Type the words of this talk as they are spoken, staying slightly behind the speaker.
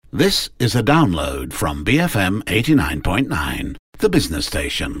This is a download from BFM 89.9, the business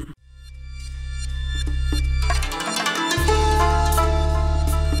station.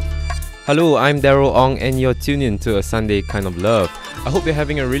 Hello, I'm Daryl Ong and you're tuned in to A Sunday Kind of Love. I hope you're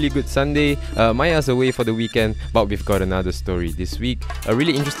having a really good Sunday. Maya's away for the weekend, but we've got another story this week. A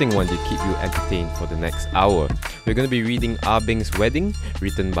really interesting one to keep you entertained for the next hour. We're going to be reading Beng's Wedding,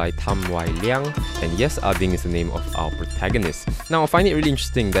 written by Tham Wai Liang. And yes, Beng is the name of our protagonist. Now, I find it really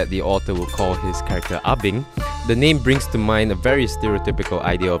interesting that the author will call his character Beng. The name brings to mind a very stereotypical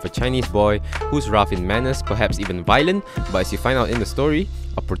idea of a Chinese boy who's rough in manners, perhaps even violent, but as you find out in the story,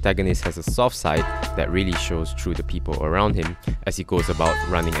 our protagonist has a soft side that really shows through the people around him as he goes about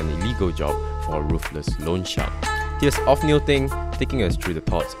running an illegal job for a ruthless loan shark. Here's Othniel Ting taking us through the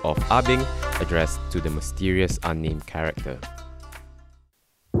thoughts of Beng addressed to the mysterious unnamed character.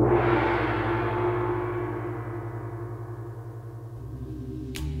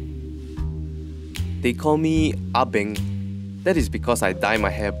 They call me Beng. That is because I dye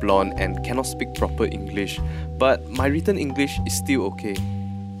my hair blonde and cannot speak proper English, but my written English is still okay.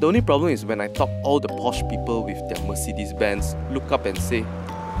 The only problem is when I talk, all the posh people with their Mercedes-Benz look up and say,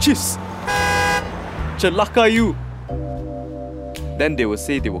 "Cheers! Celaka you!" Then they will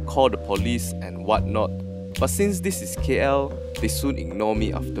say they will call the police and whatnot. But since this is KL, they soon ignore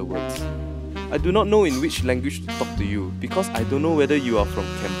me afterwards. I do not know in which language to talk to you because I don't know whether you are from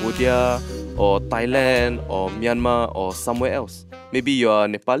Cambodia or Thailand or Myanmar or somewhere else. Maybe you are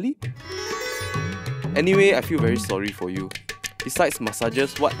Nepali? Anyway, I feel very sorry for you. Besides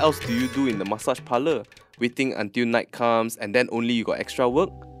massages, what else do you do in the massage parlour? Waiting until night comes and then only you got extra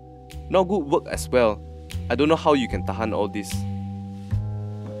work? Not good work as well. I don't know how you can tahan all this.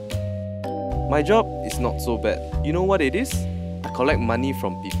 My job is not so bad. You know what it is? I collect money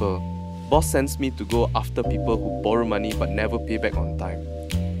from people. Boss sends me to go after people who borrow money but never pay back on time.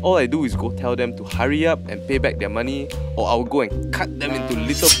 All I do is go tell them to hurry up and pay back their money, or I will go and cut them into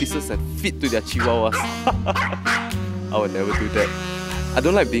little pieces and feed to their chihuahuas. I will never do that. I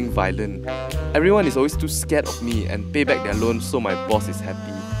don't like being violent. Everyone is always too scared of me and pay back their loan so my boss is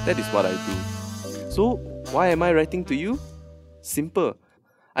happy. That is what I do. So, why am I writing to you? Simple.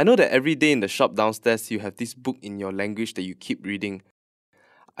 I know that every day in the shop downstairs you have this book in your language that you keep reading.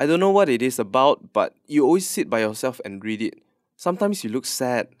 I don't know what it is about, but you always sit by yourself and read it. Sometimes you look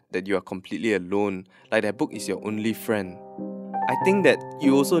sad that you are completely alone, like that book is your only friend. I think that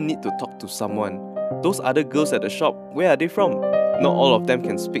you also need to talk to someone. Those other girls at the shop, where are they from? Not all of them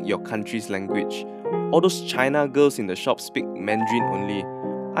can speak your country's language. All those China girls in the shop speak Mandarin only.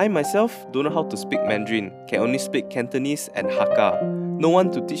 I myself don't know how to speak Mandarin, can only speak Cantonese and Hakka. No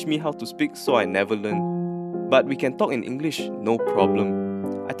one to teach me how to speak, so I never learn. But we can talk in English, no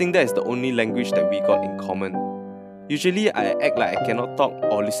problem. I think that is the only language that we got in common. Usually I act like I cannot talk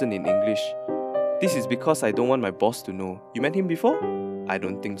or listen in English. This is because I don't want my boss to know. You met him before? I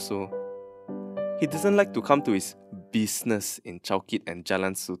don't think so. He doesn't like to come to his business in Chowkit and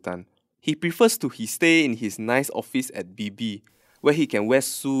Jalan Sultan. He prefers to stay in his nice office at BB, where he can wear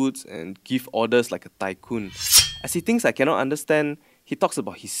suits and give orders like a tycoon. As he thinks I cannot understand, he talks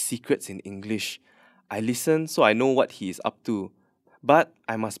about his secrets in English. I listen so I know what he is up to. But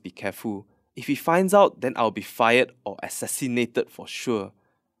I must be careful. If he finds out, then I'll be fired or assassinated for sure.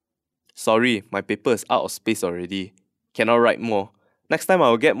 Sorry, my paper is out of space already. Cannot write more. Next time I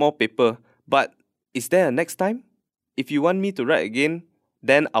will get more paper. But is there a next time? If you want me to write again,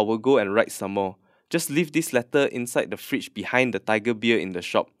 then I will go and write some more. Just leave this letter inside the fridge behind the tiger beer in the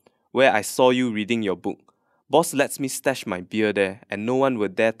shop, where I saw you reading your book. Boss lets me stash my beer there, and no one will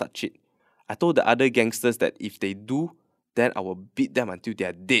dare touch it. I told the other gangsters that if they do, then I will beat them until they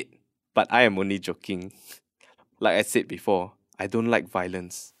are dead. But I am only joking. Like I said before, I don't like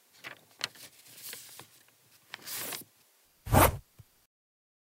violence.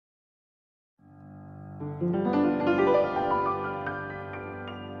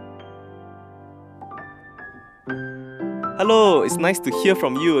 Hello, it's nice to hear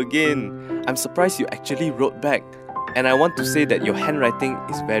from you again. I'm surprised you actually wrote back. And I want to say that your handwriting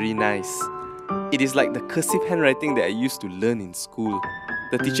is very nice. It is like the cursive handwriting that I used to learn in school.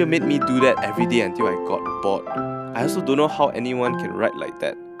 The teacher made me do that every day until I got bored. I also don't know how anyone can write like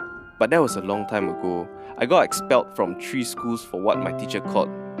that. But that was a long time ago. I got expelled from 3 schools for what my teacher called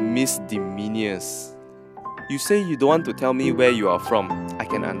misdemeanors. You say you don't want to tell me where you are from. I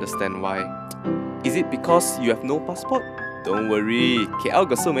can understand why. Is it because you have no passport? Don't worry, KL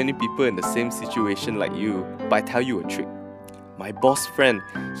got so many people in the same situation like you. But I tell you a trick. My boss friend,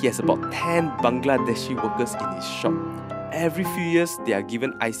 he has about 10 Bangladeshi workers in his shop. Every few years, they are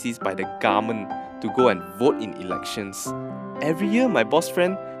given ICs by the government to go and vote in elections. Every year, my boss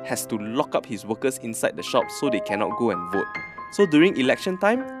friend has to lock up his workers inside the shop so they cannot go and vote. So during election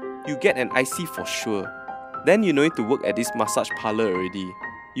time, you get an IC for sure. Then you no need to work at this massage parlor already.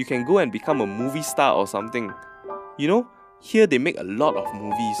 You can go and become a movie star or something. You know, here they make a lot of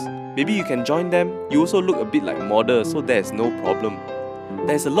movies. Maybe you can join them. You also look a bit like model, so there's no problem.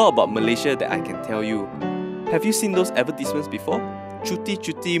 There's a lot about Malaysia that I can tell you. Have you seen those advertisements before? Cuti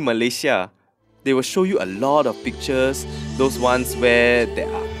Cuti Malaysia. They will show you a lot of pictures, those ones where there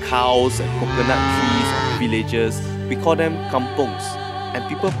are cows and coconut trees and villages. We call them kampongs. And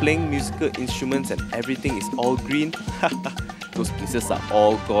people playing musical instruments and everything is all green. Those places are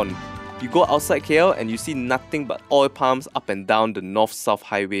all gone. You go outside KL and you see nothing but oil palms up and down the north-south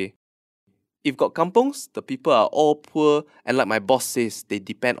highway. If got kampongs, the people are all poor, and like my boss says, they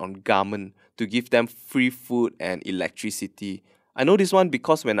depend on government to give them free food and electricity. I know this one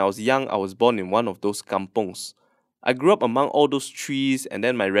because when I was young, I was born in one of those kampongs. I grew up among all those trees, and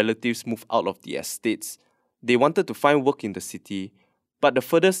then my relatives moved out of the estates. They wanted to find work in the city, but the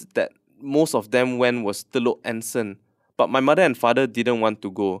furthest that most of them went was Telok Anson. But my mother and father didn't want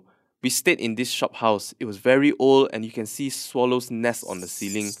to go. We stayed in this shop house. It was very old and you can see swallows' nests on the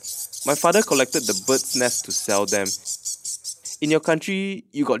ceiling. My father collected the birds' nests to sell them. In your country,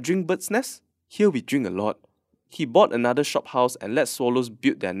 you got drink birds' nests? Here we drink a lot. He bought another shop house and let swallows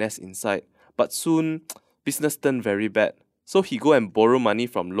build their nests inside. But soon, business turned very bad. So he go and borrow money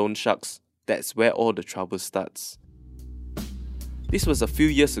from loan sharks. That's where all the trouble starts. This was a few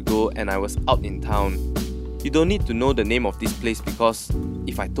years ago and I was out in town. You don't need to know the name of this place because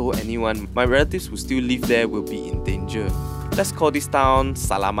if I told anyone, my relatives who still live there will be in danger. Let's call this town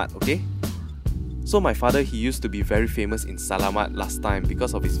Salamat, okay? So my father, he used to be very famous in Salamat last time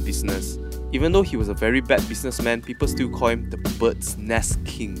because of his business. Even though he was a very bad businessman, people still call him the Bird's Nest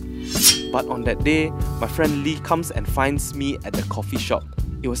King. But on that day, my friend Lee comes and finds me at the coffee shop.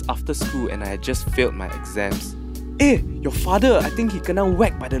 It was after school and I had just failed my exams. Hey, your father, I think he kena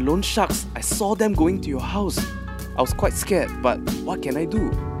whacked by the loan sharks. I saw them going to your house. I was quite scared, but what can I do?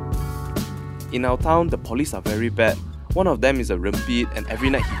 In our town, the police are very bad. One of them is a rempit and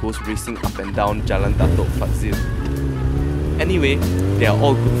every night he goes racing up and down Jalan Datuk Fadzil. Anyway, they are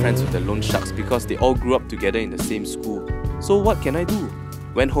all good friends with the loan sharks because they all grew up together in the same school. So what can I do?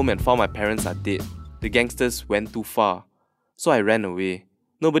 Went home and found my parents are dead. The gangsters went too far. So I ran away.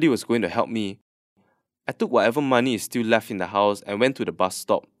 Nobody was going to help me. I took whatever money is still left in the house and went to the bus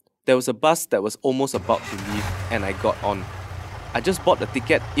stop. There was a bus that was almost about to leave and I got on. I just bought the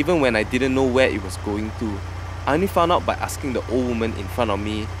ticket even when I didn't know where it was going to. I only found out by asking the old woman in front of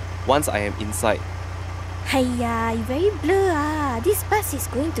me once I am inside. Hiya, you very blur ah. This bus is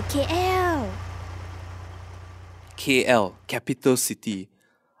going to KL. KL, capital city.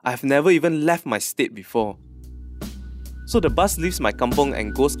 I have never even left my state before. So the bus leaves my kampong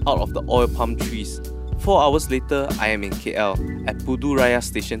and goes out of the oil palm trees. 4 hours later, I am in KL at Pudu Raya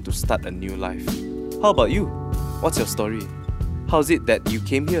station to start a new life. How about you? What's your story? How's it that you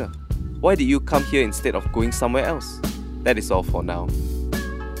came here? Why did you come here instead of going somewhere else? That is all for now.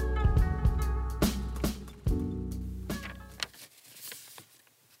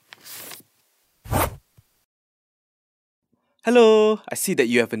 Hello, I see that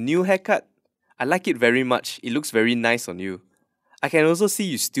you have a new haircut. I like it very much. It looks very nice on you. I can also see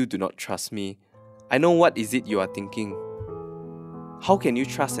you still do not trust me. I know what is it you are thinking. How can you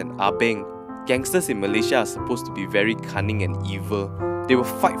trust an Beng? Gangsters in Malaysia are supposed to be very cunning and evil. They will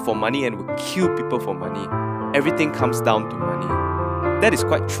fight for money and will kill people for money. Everything comes down to money. That is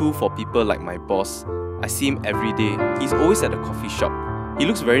quite true for people like my boss. I see him every day. He's always at the coffee shop. He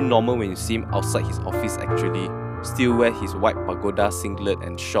looks very normal when you see him outside his office actually. Still wear his white pagoda singlet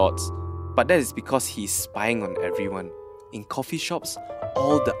and shorts. But that is because he is spying on everyone. In coffee shops,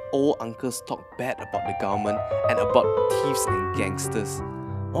 all the old uncles talk bad about the government and about thieves and gangsters.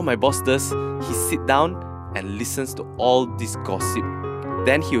 What my boss does, he sits down and listens to all this gossip.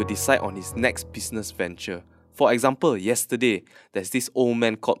 Then he will decide on his next business venture. For example, yesterday, there's this old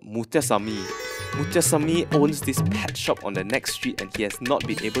man called Mutyasamy. Mutyasamy owns this pet shop on the next street and he has not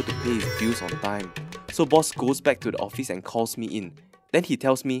been able to pay his bills on time. So boss goes back to the office and calls me in. Then he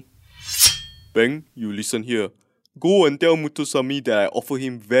tells me, Beng, you listen here. Go and tell Mutyasamy that I offer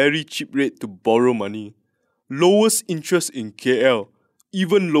him very cheap rate to borrow money. Lowest interest in KL,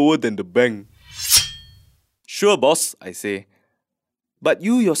 even lower than the bank. Sure boss, I say. But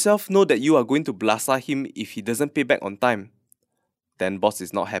you yourself know that you are going to blasa him if he doesn't pay back on time. Then boss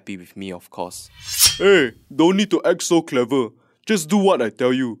is not happy with me, of course. Hey, don't need to act so clever. Just do what I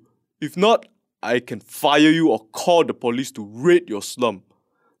tell you. If not, I can fire you or call the police to raid your slum.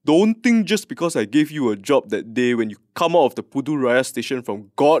 Don't think just because I gave you a job that day when you come out of the Pudu Raya station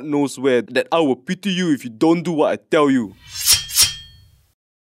from God knows where that I will pity you if you don't do what I tell you.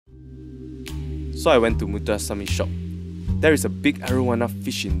 So I went to Muthuswami's shop. There is a big arowana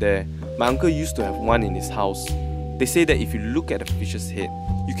fish in there. My uncle used to have one in his house. They say that if you look at the fish's head,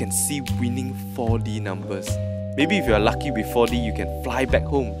 you can see winning 4D numbers. Maybe if you are lucky with 4D, you can fly back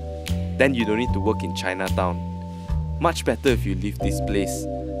home. Then you don't need to work in Chinatown. Much better if you leave this place.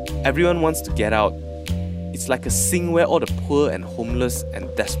 Everyone wants to get out. It's like a scene where all the poor and homeless and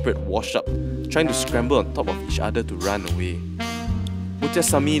desperate wash up, trying to scramble on top of each other to run away.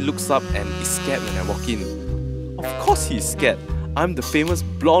 Muthuswami looks up and is scared when I walk in. Of course he is scared. I'm the famous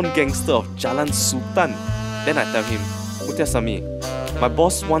blonde gangster of Jalan Sultan. Then I tell him, Muthuswami, my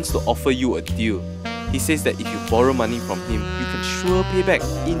boss wants to offer you a deal. He says that if you borrow money from him, you can sure pay back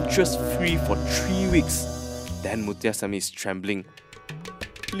interest-free for 3 weeks. Then Muthuswami is trembling.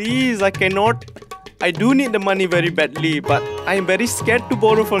 Please, I cannot. I do need the money very badly, but I am very scared to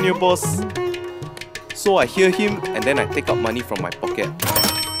borrow from your boss. So I hear him and then I take out money from my pocket.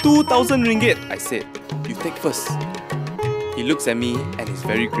 2,000 ringgit, I said. You take first. He looks at me and is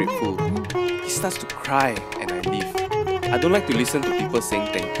very grateful. He starts to cry and I leave. I don't like to listen to people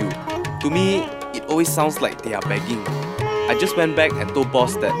saying thank you. To me, it always sounds like they are begging. I just went back and told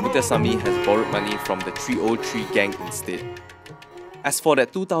boss that Muthuswami has borrowed money from the 303 gang instead. As for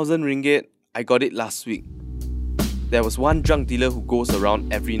that 2,000 ringgit, I got it last week. There was one drug dealer who goes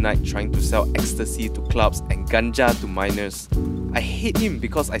around every night trying to sell ecstasy to clubs and ganja to minors. I hate him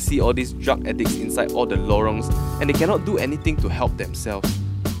because I see all these drug addicts inside all the lorongs and they cannot do anything to help themselves.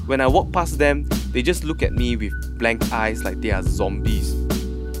 When I walk past them, they just look at me with blank eyes like they are zombies.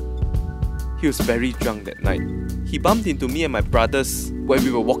 He was very drunk that night. He bumped into me and my brothers when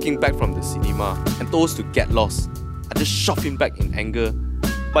we were walking back from the cinema and told us to get lost. I just shoved him back in anger.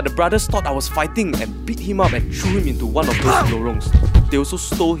 But the brothers thought I was fighting and beat him up and threw him into one of those lorongs. They also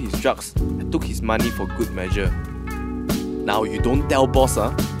stole his drugs and took his money for good measure. Now you don't tell boss,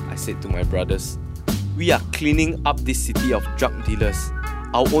 huh? I said to my brothers. We are cleaning up this city of drug dealers.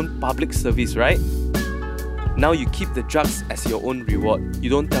 Our own public service, right? Now you keep the drugs as your own reward. You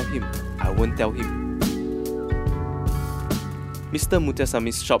don't tell him. I won't tell him. Mr.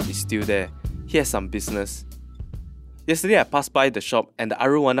 Muthuswami's shop is still there. He has some business. Yesterday I passed by the shop and the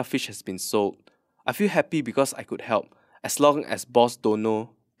arowana fish has been sold. I feel happy because I could help. As long as boss don't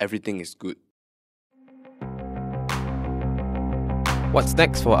know, everything is good. What's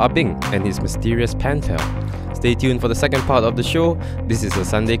next for Beng and his mysterious pen pal? Stay tuned for the second part of the show. This is A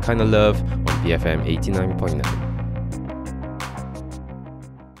Sunday Kinda Love on BFM 89.9.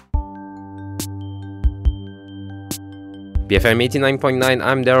 BFM 89.9,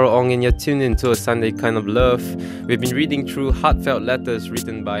 I'm Daryl Ong and you're tuned into A Sunday Kind of Love. We've been reading through heartfelt letters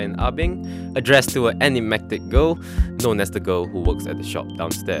written by an Beng addressed to an enigmatic girl known as the girl who works at the shop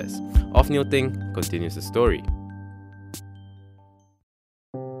downstairs. Othniel Ting continues the story.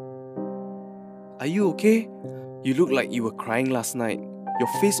 Are you okay? You look like you were crying last night. Your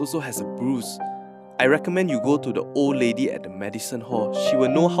face also has a bruise. I recommend you go to the old lady at the medicine hall. She will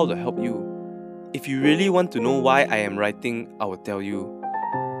know how to help you. If you really want to know why I am writing, I will tell you.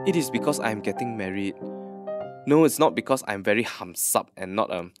 It is because I am getting married. No, it's not because I'm very hamsap and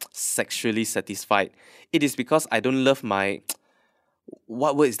not sexually satisfied. It is because I don't love my...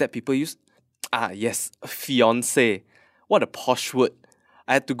 What word is that people use? Yes, fiancé. What a posh word.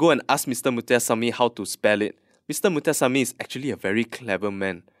 I had to go and ask Mr. Muthuswami how to spell it. Mr. Muthuswami is actually a very clever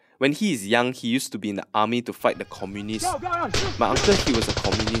man. When he is young, he used to be in the army to fight the communists. My uncle, he was a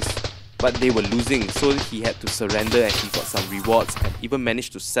communist. But they were losing, so he had to surrender and he got some rewards and even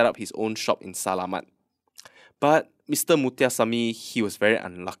managed to set up his own shop in Salamat. But Mr. Muthuswami, he was very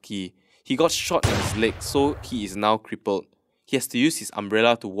unlucky. He got shot in his leg, so he is now crippled. He has to use his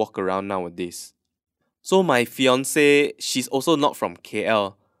umbrella to walk around nowadays. So my fiancée, she's also not from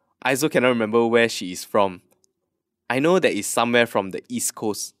KL. I also cannot remember where she is from. I know that it's somewhere from the East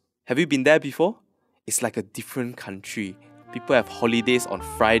Coast. Have you been there before? It's like a different country. People have holidays on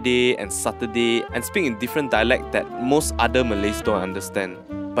Friday and Saturday and speak in different dialect that most other Malays don't understand.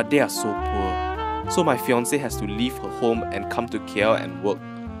 But they are so poor. So my fiancée has to leave her home and come to KL and work.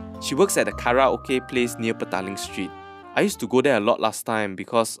 She works at a karaoke place near Petaling Street. I used to go there a lot last time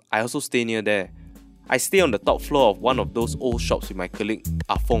because I also stay near there. I stay on the top floor of one of those old shops with my colleague,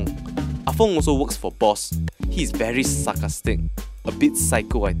 Afong. Afong also works for boss. He's very sarcastic. A bit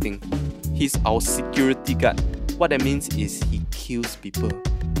psycho, I think. He's our security guard. What that means is he kills people.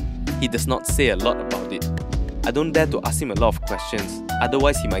 He does not say a lot about it. I don't dare to ask him a lot of questions.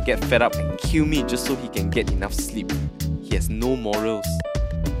 Otherwise he might get fed up and kill me just so he can get enough sleep. He has no morals.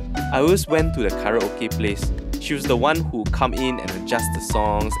 I always went to the karaoke place. She was the one who would come in and adjust the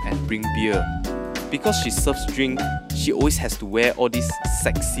songs and bring beer. Because she serves drink, she always has to wear all these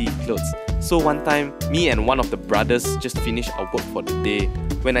sexy clothes. So one time, me and one of the brothers just finished our work for the day.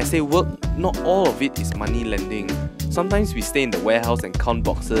 When I say work, not all of it is money lending. Sometimes we stay in the warehouse and count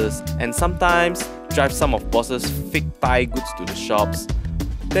boxes, and sometimes drive some of boss's fake Thai goods to the shops.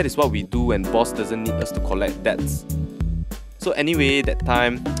 That is what we do when boss doesn't need us to collect debts. So anyway, that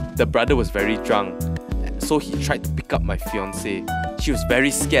time, the brother was very drunk. So he tried to pick up my fiancée. She was very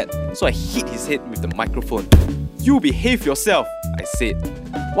scared, so I hit his head with the microphone. "You behave yourself," I said.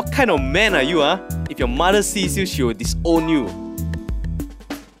 "What kind of man are you, huh? If your mother sees you, she will disown you."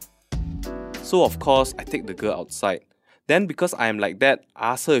 So of course, I take the girl outside. Then because I am like that,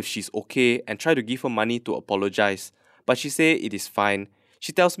 I ask her if she's okay and try to give her money to apologize. But she say it is fine.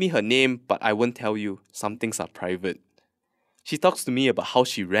 She tells me her name, but I won't tell you. Some things are private. She talks to me about how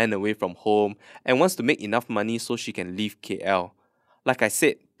she ran away from home and wants to make enough money so she can leave KL. Like I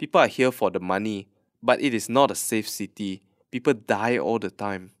said, people are here for the money, but it is not a safe city. People die all the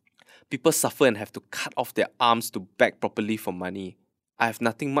time. People suffer and have to cut off their arms to beg properly for money. I have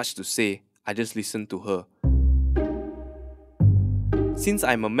nothing much to say. I just listen to her. Since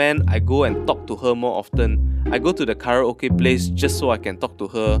I'm a man, I go and talk to her more often. I go to the karaoke place just so I can talk to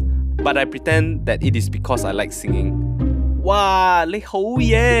her, but I pretend that it is because I like singing. "Wow, lei hou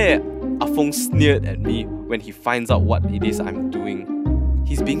ye!" Afong sneered at me when he finds out what it is I'm doing.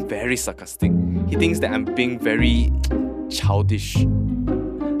 He's being very sarcastic. He thinks that I'm being very childish.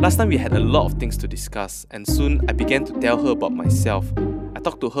 Last time we had a lot of things to discuss, and soon I began to tell her about myself. I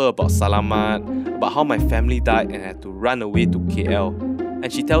talked to her about Salamat, about how my family died and I had to run away to KL.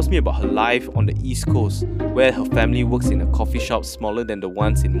 And she tells me about her life on the East Coast, where her family works in a coffee shop smaller than the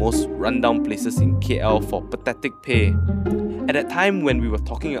ones in most rundown places in KL for pathetic pay. At that time when we were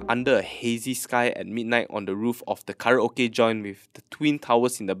talking under a hazy sky at midnight on the roof of the karaoke joint with the twin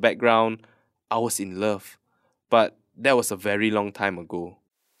towers in the background, I was in love. But that was a very long time ago.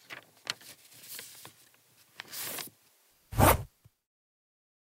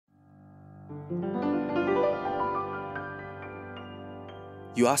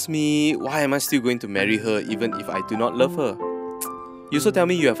 You ask me, why am I still going to marry her even if I do not love her? You also tell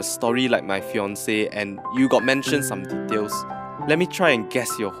me you have a story like my fiancé and you got mentioned some details. Let me try and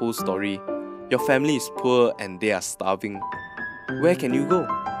guess your whole story. Your family is poor and they are starving. Where can you go?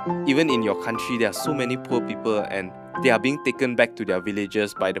 Even in your country, there are so many poor people and they are being taken back to their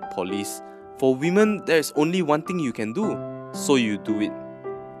villages by the police. For women, there is only one thing you can do, so you do it.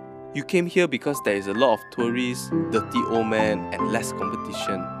 You came here because there is a lot of tourists, dirty old men, and less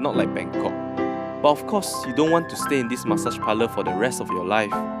competition, not like Bangkok. But of course, you don't want to stay in this massage parlor for the rest of your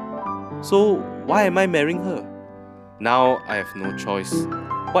life. So, why am I marrying her? Now, I have no choice.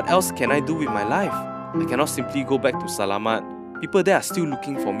 What else can I do with my life? I cannot simply go back to Salamat. People there are still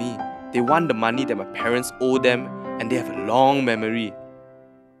looking for me. They want the money that my parents owe them, and they have a long memory.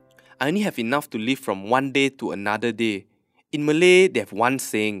 I only have enough to live from one day to another day. In Malay, they have one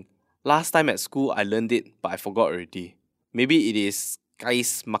saying. Last time at school, I learned it, but I forgot already. Maybe it is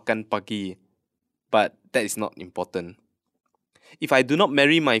kais makan pagi, but that is not important. If I do not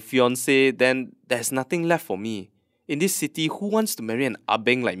marry my fiancé, then there's nothing left for me. In this city, who wants to marry an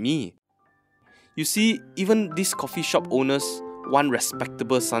abeng like me? You see, even these coffee shop owners want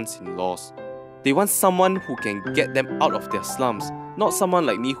respectable sons-in-laws. They want someone who can get them out of their slums, not someone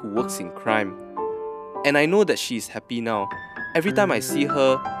like me who works in crime. And I know that she is happy now. Every time I see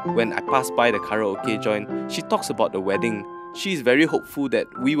her, when I pass by the karaoke joint, she talks about the wedding. She is very hopeful that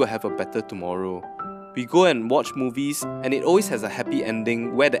we will have a better tomorrow. We go and watch movies, and it always has a happy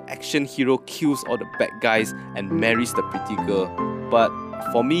ending where the action hero kills all the bad guys and marries the pretty girl. But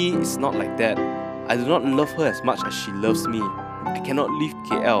for me, it's not like that. I do not love her as much as she loves me. I cannot leave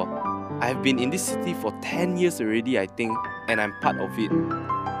KL. I have been in this city for 10 years already, I think, and I'm part of it.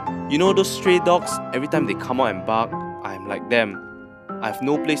 You know those stray dogs, every time they come out and bark, I'm like them. I have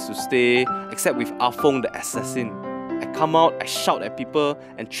no place to stay except with Ah Fong the assassin. I come out, I shout at people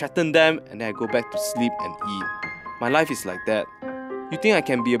and threaten them, and then I go back to sleep and eat. My life is like that. You think I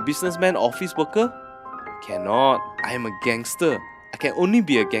can be a businessman or office worker? Cannot. I am a gangster. I can only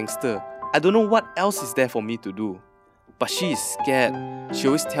be a gangster. I don't know what else is there for me to do. But she is scared. She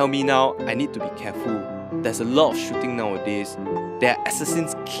always tells me now I need to be careful. There's a lot of shooting nowadays. There are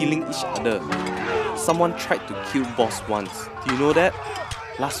assassins killing each other. Someone tried to kill boss once. Do you know that?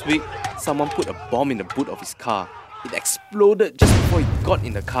 Last week, someone put a bomb in the boot of his car. It exploded just before he got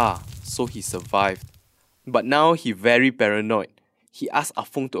in the car, so he survived. But now he very paranoid. He asks Ah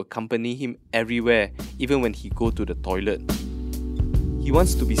Fong to accompany him everywhere, even when he go to the toilet. He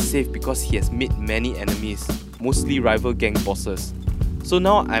wants to be safe because he has made many enemies, mostly rival gang bosses. So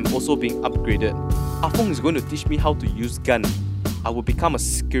now I'm also being upgraded. Afong is going to teach me how to use gun. I will become a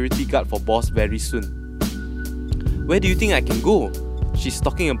security guard for boss very soon. Where do you think I can go? She's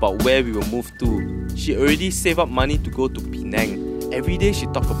talking about where we will move to. She already saved up money to go to Penang. Every day she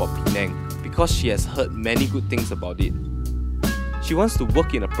talks about Penang because she has heard many good things about it. She wants to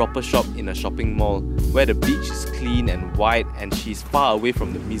work in a proper shop in a shopping mall where the beach is clean and wide and she's far away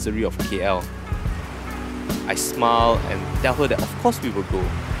from the misery of KL. I smile and tell her that of course we will go,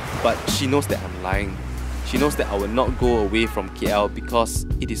 but she knows that I'm lying. She knows that I will not go away from KL because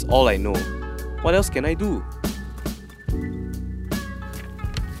it is all I know. What else can I do?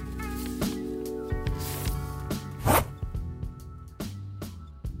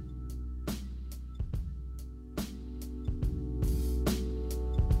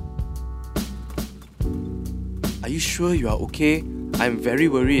 Are you sure you are okay? I'm very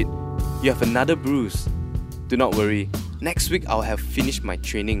worried. You have another bruise. Do not worry. Next week I'll have finished my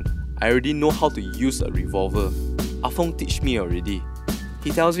training. I already know how to use a revolver. Afong teach me already. He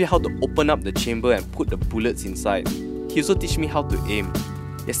tells me how to open up the chamber and put the bullets inside. He also teach me how to aim.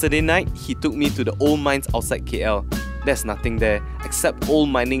 Yesterday night, he took me to the old mines outside KL. There's nothing there except old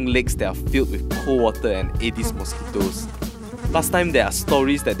mining lakes that are filled with cold water and Aedes mosquitoes. Last time there are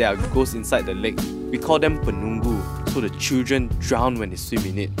stories that there are ghosts inside the lake. We call them penunggu, so the children drown when they swim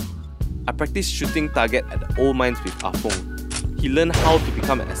in it. I practiced shooting target at the old mines with Afong. He learned how to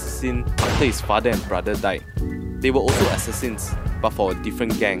become an assassin after his father and brother died. They were also assassins, but for a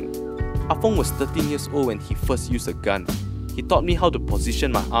different gang. Afong was 13 years old when he first used a gun. He taught me how to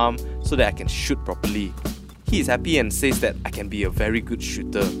position my arm so that I can shoot properly. He is happy and says that I can be a very good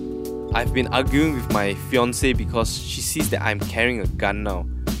shooter. I've been arguing with my fiancée because she sees that I'm carrying a gun now.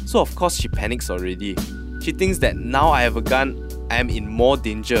 So of course she panics already. She thinks that now I have a gun, I am in more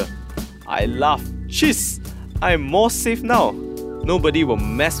danger. I laugh. Chiss! I am more safe now. Nobody will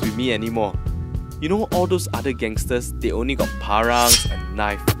mess with me anymore. You know all those other gangsters, they only got parangs and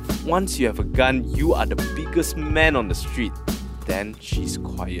knife. Once you have a gun, you are the biggest man on the street. Then she's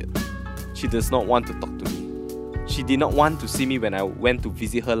quiet. She does not want to talk to me. She did not want to see me when I went to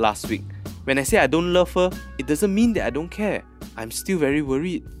visit her last week. When I say I don't love her, it doesn't mean that I don't care. I'm still very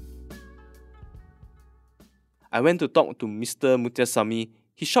worried. I went to talk to Mr. Mutyasamy.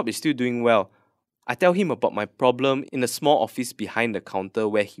 His shop is still doing well. I tell him about my problem in the small office behind the counter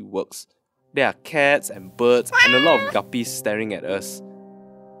where he works. There are cats and birds and a lot of guppies staring at us.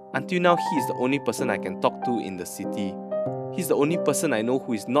 Until now, he is the only person I can talk to in the city. He's the only person I know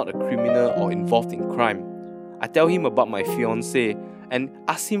who is not a criminal or involved in crime. I tell him about my fiancée and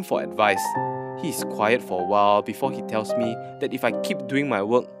ask him for advice. He is quiet for a while before he tells me that if I keep doing my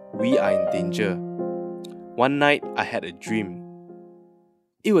work, we are in danger. One night, I had a dream.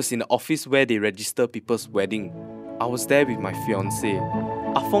 It was in the office where they register people's wedding. I was there with my fiancée.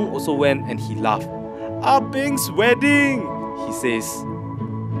 Afong also went and he laughed. Beng's wedding! He says.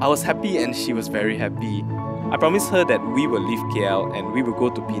 I was happy and she was very happy. I promised her that we will leave KL and we will go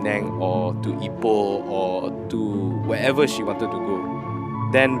to Penang or to Ipoh or to wherever she wanted to go.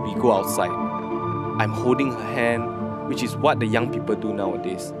 Then we go outside. I'm holding her hand, which is what the young people do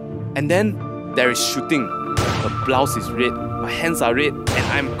nowadays. And then there is shooting. Her blouse is red, my hands are red, and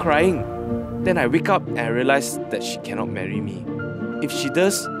I'm crying. Then I wake up and I realize that she cannot marry me. If she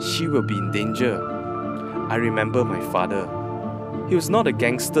does, she will be in danger. I remember my father. He was not a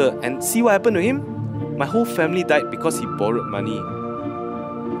gangster, and see what happened to him? My whole family died because he borrowed money.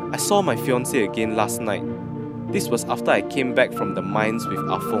 I saw my fiancée again last night. This was after I came back from the mines with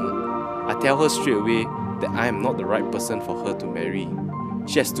Afong. I tell her straight away that I am not the right person for her to marry.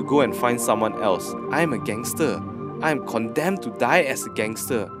 She has to go and find someone else. I am a gangster. I am condemned to die as a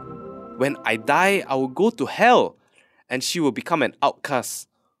gangster. When I die, I will go to hell, and she will become an outcast.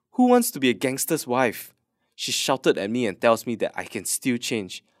 Who wants to be a gangster's wife? She shouted at me and tells me that I can still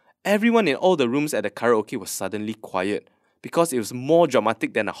change. Everyone in all the rooms at the karaoke was suddenly quiet because it was more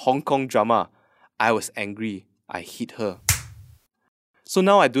dramatic than a Hong Kong drama. I was angry. I hit her. So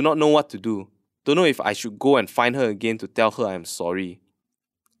now I do not know what to do. Don't know if I should go and find her again to tell her I am sorry.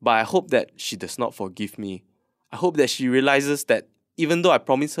 But I hope that she does not forgive me. I hope that she realizes that even though I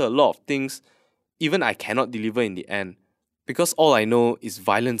promised her a lot of things, even I cannot deliver in the end. Because all I know is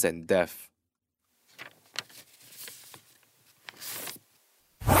violence and death.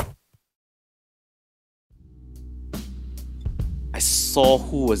 I saw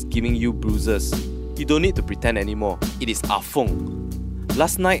who was giving you bruises. You don't need to pretend anymore. It is Afong.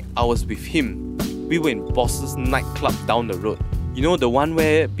 Last night, I was with him. We were in Boss's nightclub down the road. You know, the one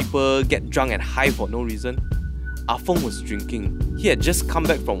where people get drunk and high for no reason? Fong was drinking. He had just come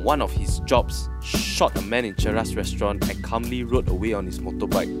back from one of his jobs, shot a man in Cheras restaurant and calmly rode away on his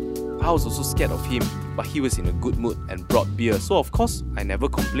motorbike. I was also scared of him, but he was in a good mood and brought beer, so of course, I never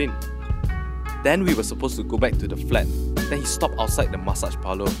complained. Then we were supposed to go back to the flat. Then he stopped outside the massage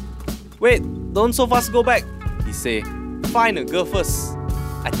parlour. "Wait, don't so fast go back," he say. "Find a girl first."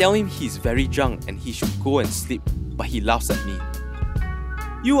 I tell him he's very drunk and he should go and sleep, but he laughs at me.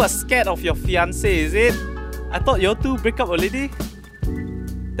 "You are scared of your fiancé, is it? I thought you two break up already?"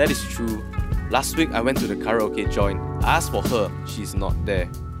 That is true. Last week I went to the karaoke joint. I asked for her, she's not there.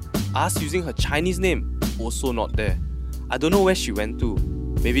 I asked using her Chinese name, also not there. I don't know where she went to.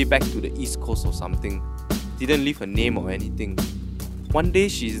 Maybe back to the East Coast or something. Didn't leave her name or anything. One day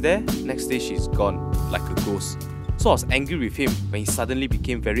she's there, next day she's gone, like a ghost. So I was angry with him when he suddenly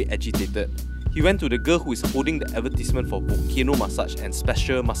became very agitated. He went to the girl who is holding the advertisement for volcano massage and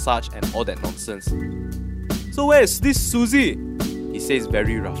special massage and all that nonsense. "So where is this Susie?" he says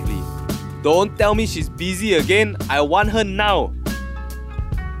very roughly. "Don't tell me she's busy again. I want her now."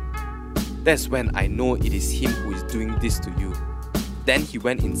 That's when I know it is him who is doing this to you. Then he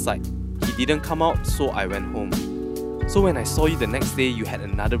went inside. He didn't come out, so I went home. So when I saw you the next day, you had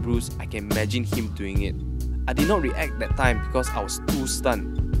another bruise. I can imagine him doing it. I did not react that time because I was too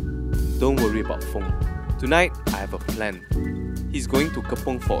stunned. Don't worry about Fong. Tonight, I have a plan. He's going to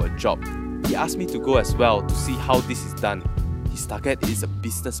Kepong for a job. He asked me to go as well to see how this is done. His target is a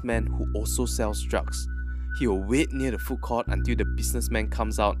businessman who also sells drugs. He will wait near the food court until the businessman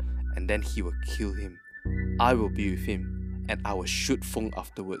comes out and then he will kill him. I will be with him and I will shoot Fong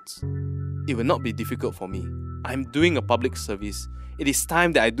afterwards. It will not be difficult for me. I'm doing a public service. It is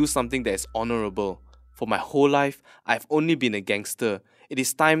time that I do something that is honorable. For my whole life, I've only been a gangster. It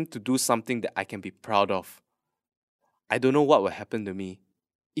is time to do something that I can be proud of. I don't know what will happen to me.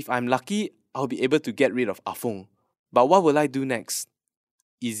 If I'm lucky, I'll be able to get rid of Fong. But what will I do next?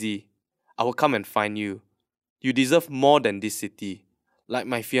 Easy. I will come and find you. You deserve more than this city. Like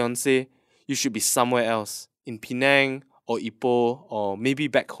my fiancé, you should be somewhere else. In Penang, or Ipoh, or maybe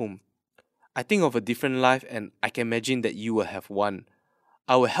back home. I think of a different life and I can imagine that you will have one.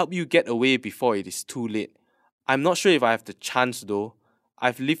 I will help you get away before it is too late. I'm not sure if I have the chance though.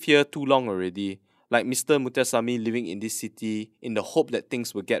 I've lived here too long already, like Mr. Mutasami living in this city in the hope that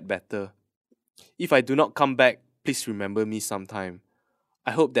things will get better. If I do not come back, please remember me sometime.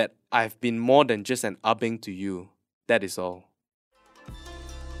 I hope that I've been more than just an Beng to you. That is all.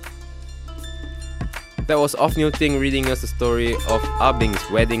 That was Othniel Ting reading us the story of Beng's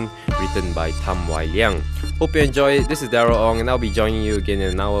wedding, written by Tham Wai Liang. Hope you enjoy it. This is Daryl Ong and I'll be joining you again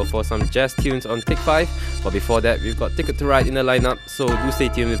in an hour for some jazz tunes on Take 5. But before that, we've got Ticket to Ride in the lineup, so do stay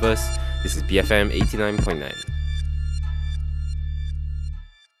tuned with us. This is BFM 89.9.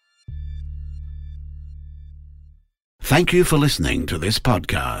 Thank you for listening to this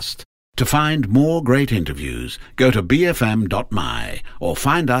podcast. To find more great interviews, go to bfm.my or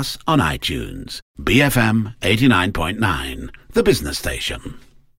find us on iTunes. BFM 89.9, the business station.